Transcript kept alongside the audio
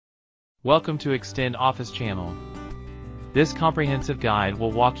Welcome to Extend Office channel. This comprehensive guide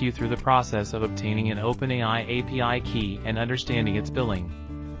will walk you through the process of obtaining an OpenAI API key and understanding its billing.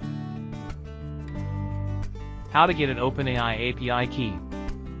 How to get an OpenAI API key.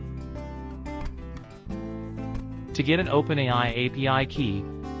 To get an OpenAI API key,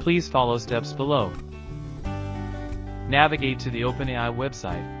 please follow steps below. Navigate to the OpenAI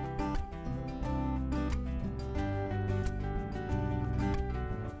website.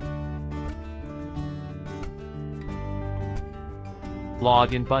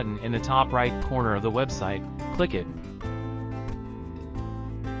 Login button in the top right corner of the website, click it.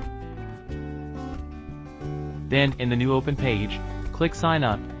 Then, in the new open page, click Sign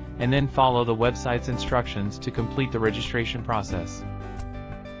Up, and then follow the website's instructions to complete the registration process.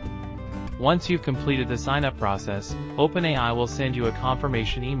 Once you've completed the sign-up process, OpenAI will send you a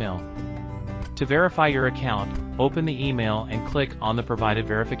confirmation email. To verify your account, open the email and click on the provided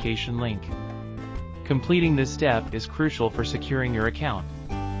verification link. Completing this step is crucial for securing your account.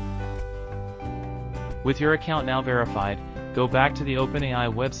 With your account now verified, go back to the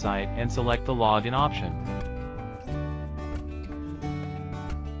OpenAI website and select the Login option.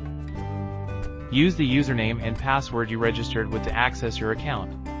 Use the username and password you registered with to access your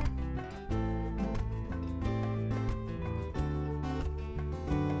account.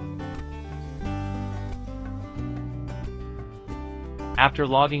 After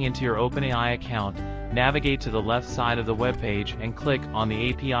logging into your OpenAI account, navigate to the left side of the web page and click on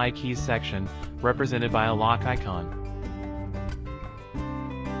the API Keys section, represented by a lock icon.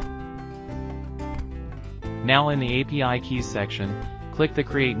 Now in the API Keys section, click the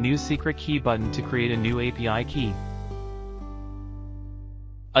Create New Secret Key button to create a new API key.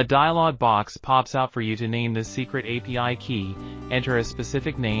 A dialog box pops out for you to name this secret API key, enter a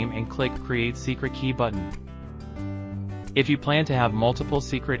specific name and click Create Secret Key button. If you plan to have multiple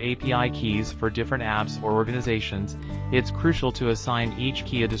secret API keys for different apps or organizations, it's crucial to assign each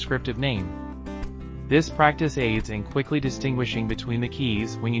key a descriptive name. This practice aids in quickly distinguishing between the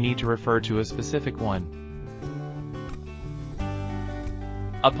keys when you need to refer to a specific one.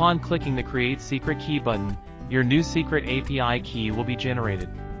 Upon clicking the Create Secret Key button, your new secret API key will be generated.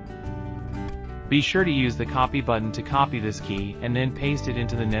 Be sure to use the Copy button to copy this key and then paste it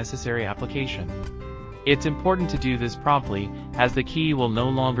into the necessary application. It's important to do this promptly, as the key will no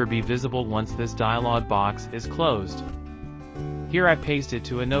longer be visible once this dialog box is closed. Here I paste it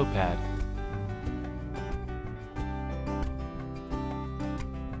to a notepad.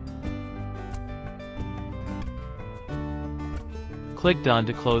 Click Done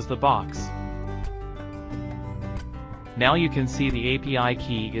to close the box. Now you can see the API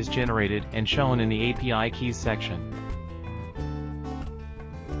key is generated and shown in the API Keys section.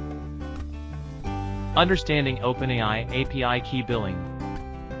 Understanding OpenAI API Key Billing.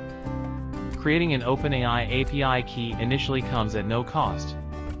 Creating an OpenAI API key initially comes at no cost.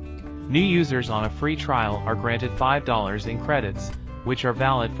 New users on a free trial are granted $5 in credits, which are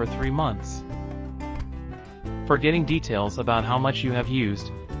valid for 3 months. For getting details about how much you have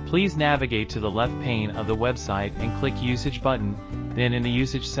used, please navigate to the left pane of the website and click Usage button. Then in the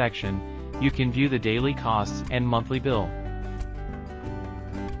Usage section, you can view the daily costs and monthly bill.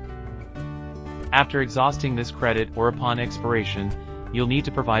 After exhausting this credit or upon expiration, you'll need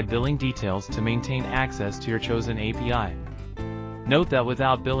to provide billing details to maintain access to your chosen API. Note that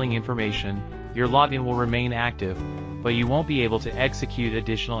without billing information, your login will remain active, but you won't be able to execute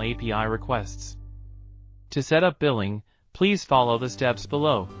additional API requests. To set up billing, please follow the steps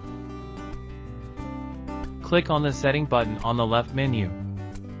below. Click on the Setting button on the left menu.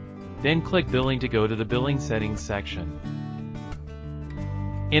 Then click Billing to go to the Billing Settings section.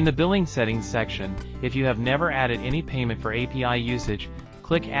 In the Billing Settings section, if you have never added any payment for API usage,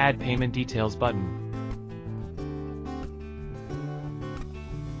 click Add Payment Details button.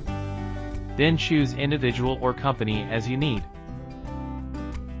 Then choose Individual or Company as you need.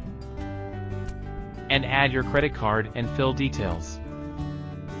 And add your credit card and fill details.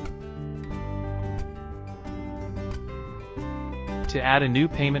 To add a new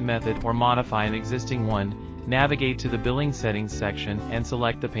payment method or modify an existing one, navigate to the Billing Settings section and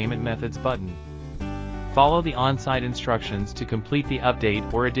select the Payment Methods button. Follow the on-site instructions to complete the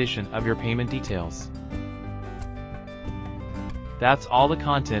update or addition of your payment details. That's all the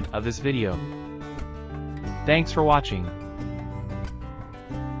content of this video. Thanks for watching.